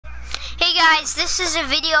guys, this is a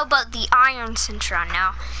video about the Iron Cirton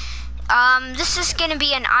now. This is gonna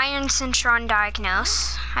be an Iron Cirton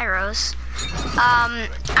diagnose. Hi, Rose.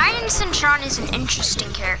 Iron Cirton is an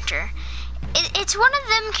interesting character. It's one of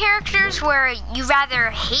them characters where you rather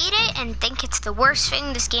hate it and think it's the worst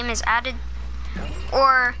thing this game has added,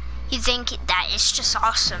 or you think that it's just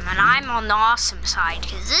awesome, and I'm on the awesome side,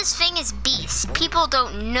 because this thing is beast. People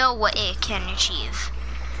don't know what it can achieve.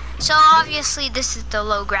 So obviously this is the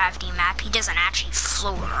low gravity map. He doesn't actually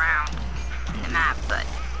float around in the map, but...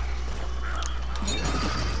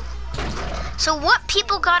 So what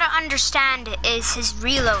people gotta understand is his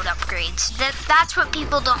reload upgrades. That's what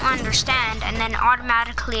people don't understand and then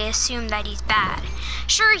automatically assume that he's bad.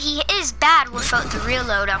 Sure, he is bad without the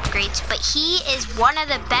reload upgrades, but he is one of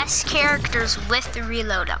the best characters with the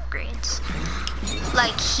reload upgrades.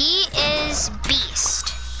 Like, he is beast.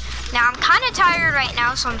 Now, I'm kind of tired right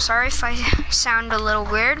now, so I'm sorry if I sound a little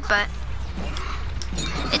weird, but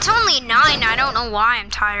it's only 9. I don't know why I'm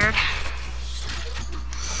tired.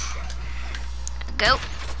 Go.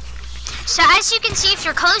 So as you can see, if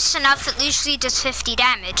you're close enough, it usually does 50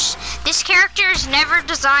 damage. This character is never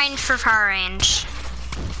designed for far range.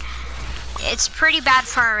 It's pretty bad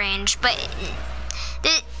far range, but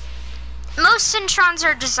most Cirtons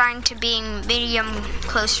are designed to being medium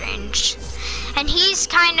close range. And he's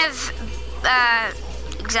kind of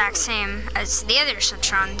exact same as the other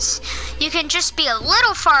Cirtons. You can just be a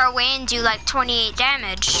little far away and do like 28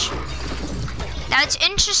 damage. Now it's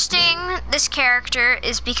interesting, this character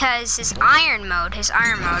is because his iron mode.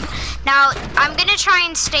 Now I'm gonna try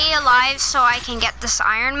and stay alive so I can get this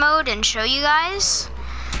iron mode and show you guys.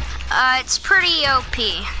 It's pretty OP.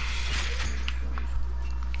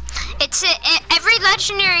 Every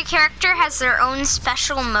legendary character has their own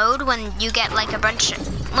special mode when you get like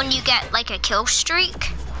a kill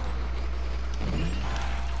streak.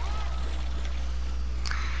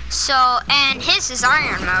 So, and his is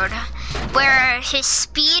iron mode, where his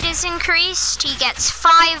speed is increased. He gets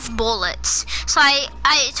 5 bullets. So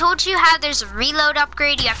I told you how there's a reload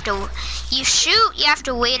upgrade. You shoot, you have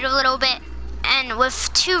to wait a little bit. And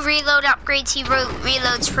with 2 reload upgrades, he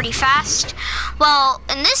reloads pretty fast. Well,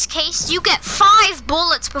 in this case, you get 5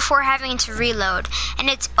 bullets before having to reload, and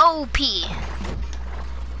it's OP.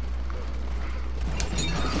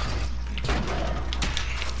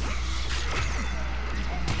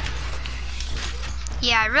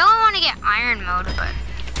 Yeah, I really want to get iron mode, but...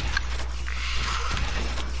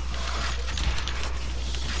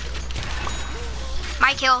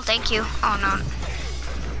 My kill, thank you. Oh, no.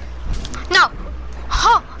 No!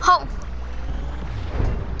 Ho! Ho!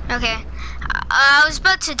 Okay. I was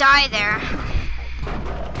about to die there.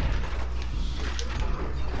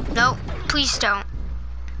 Nope, please don't.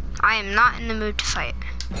 I am not in the mood to fight.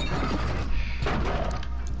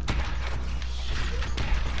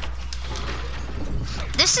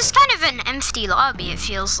 This is kind of an empty lobby, it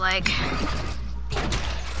feels like.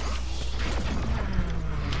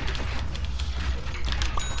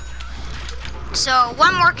 So,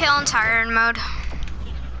 1 more kill into iron mode.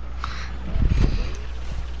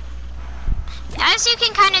 As you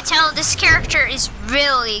can kind of tell, this character is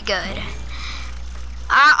really good.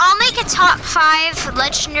 I'll make a top 5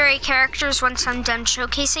 legendary characters once I'm done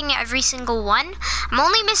showcasing every single one. I'm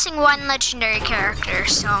only missing 1 legendary character,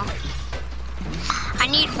 so... I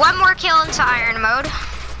need 1 more kill into iron mode.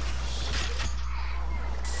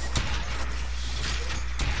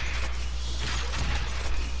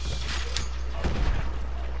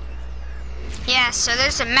 Yeah, so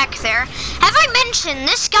there's a mech there. Have I mentioned,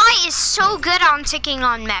 this guy is so good on taking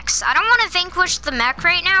on mechs. I don't want to vanquish the mech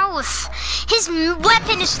right now. His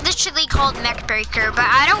weapon is literally called Mech Breaker, but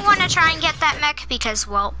I don't want to try and get that mech because,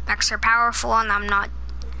 well, mechs are powerful and I'm not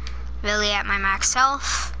really at my max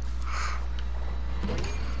health.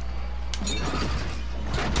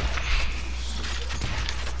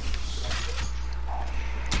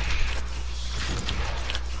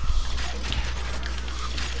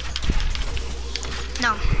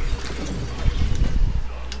 No.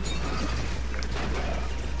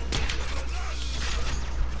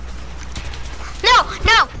 No,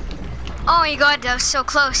 no! Oh my god, that was so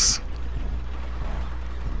close.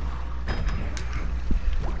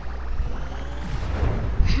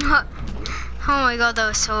 Oh my god, that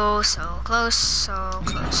was so close, so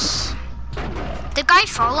close. Did the guy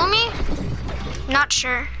follow me? Not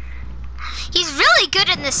sure. He's really good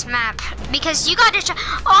in this map because you gotta,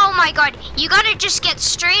 oh my god, you gotta just get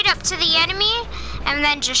straight up to the enemy and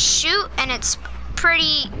then just shoot, and it's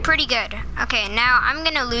pretty good. Okay, now I'm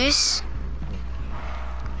gonna lose.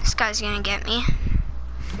 This guy's gonna get me.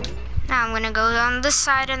 Now I'm gonna go on this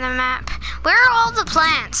side of the map. Where are all the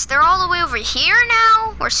plants? They're all the way over here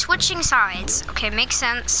now? We're switching sides. Okay, makes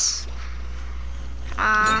sense.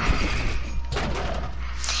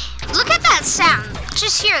 Look at that sound.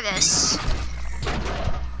 Just hear this.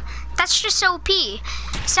 That's just OP.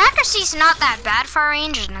 His accuracy's not that bad far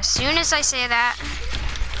range, and as soon as I say that.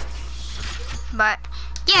 But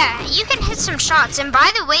yeah, you can hit some shots. And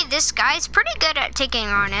by the way, this guy's pretty good at taking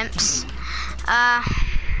on imps.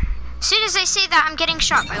 As soon as I say that, I'm getting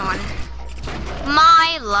shot by one.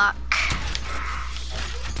 My luck.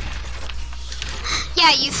 Yeah,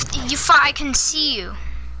 you thought I can see you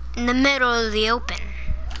in the middle of the open.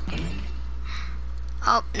 Okay.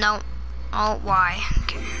 Oh, no. Oh, why?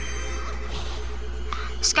 Okay.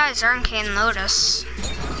 This guy's Arcane Lotus.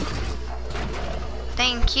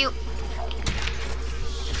 Thank you.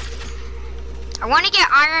 I want to get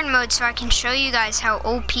Iron Mode so I can show you guys how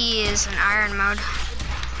OP is in Iron Mode.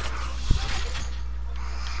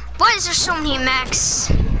 Why is there so many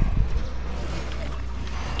mechs?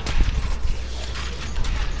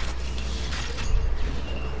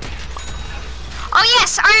 Oh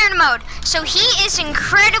yes, Iron Mode. So he is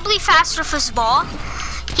incredibly fast with his ball.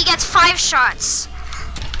 He gets 5 shots.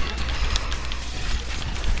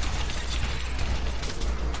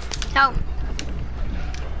 No.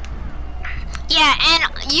 Yeah,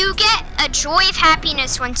 and you get a joy of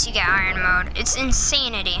happiness once you get Iron Mode. It's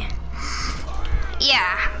insanity.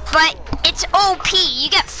 Yeah, but it's OP. You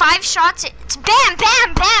get 5 shots. It's bam,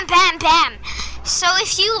 bam, bam, bam, bam. So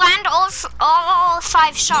if you land all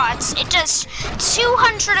 5 shots, it does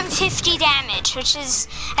 250 damage, which is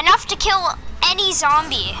enough to kill any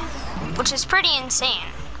zombie, which is pretty insane.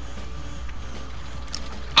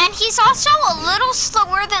 And he's also a little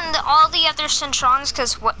slower than all the other Cintrons,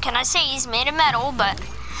 because what can I say, he's made of metal, but...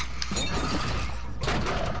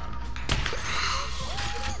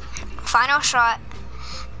 Final shot.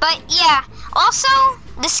 But yeah, also,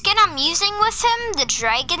 the skin I'm using with him, the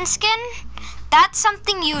dragon skin, that's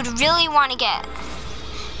something you would really want to get.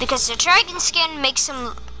 Because the dragon skin makes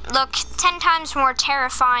him look 10 times more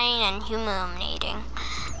terrifying and humiliating.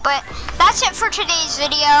 But that's it for today's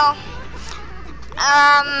video.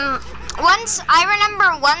 I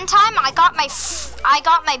remember one time I got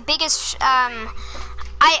my biggest,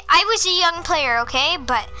 I was a young player, okay,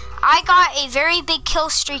 but I got a very big kill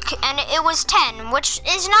streak, and it was 10, which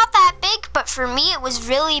is not that big, but for me it was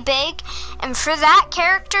really big. And for that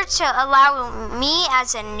character to allow me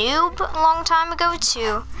as a noob a long time ago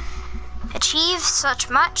to achieve such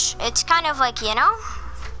much, it's kind of like, you know,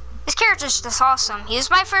 this character's just awesome. He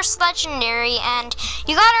was my first legendary, and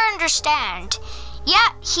you gotta understand,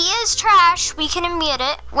 yeah, he is trash, we can admit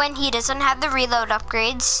it, when he doesn't have the reload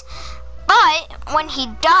upgrades. But when he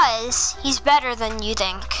does, he's better than you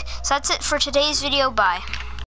think. So that's it for today's video. Bye.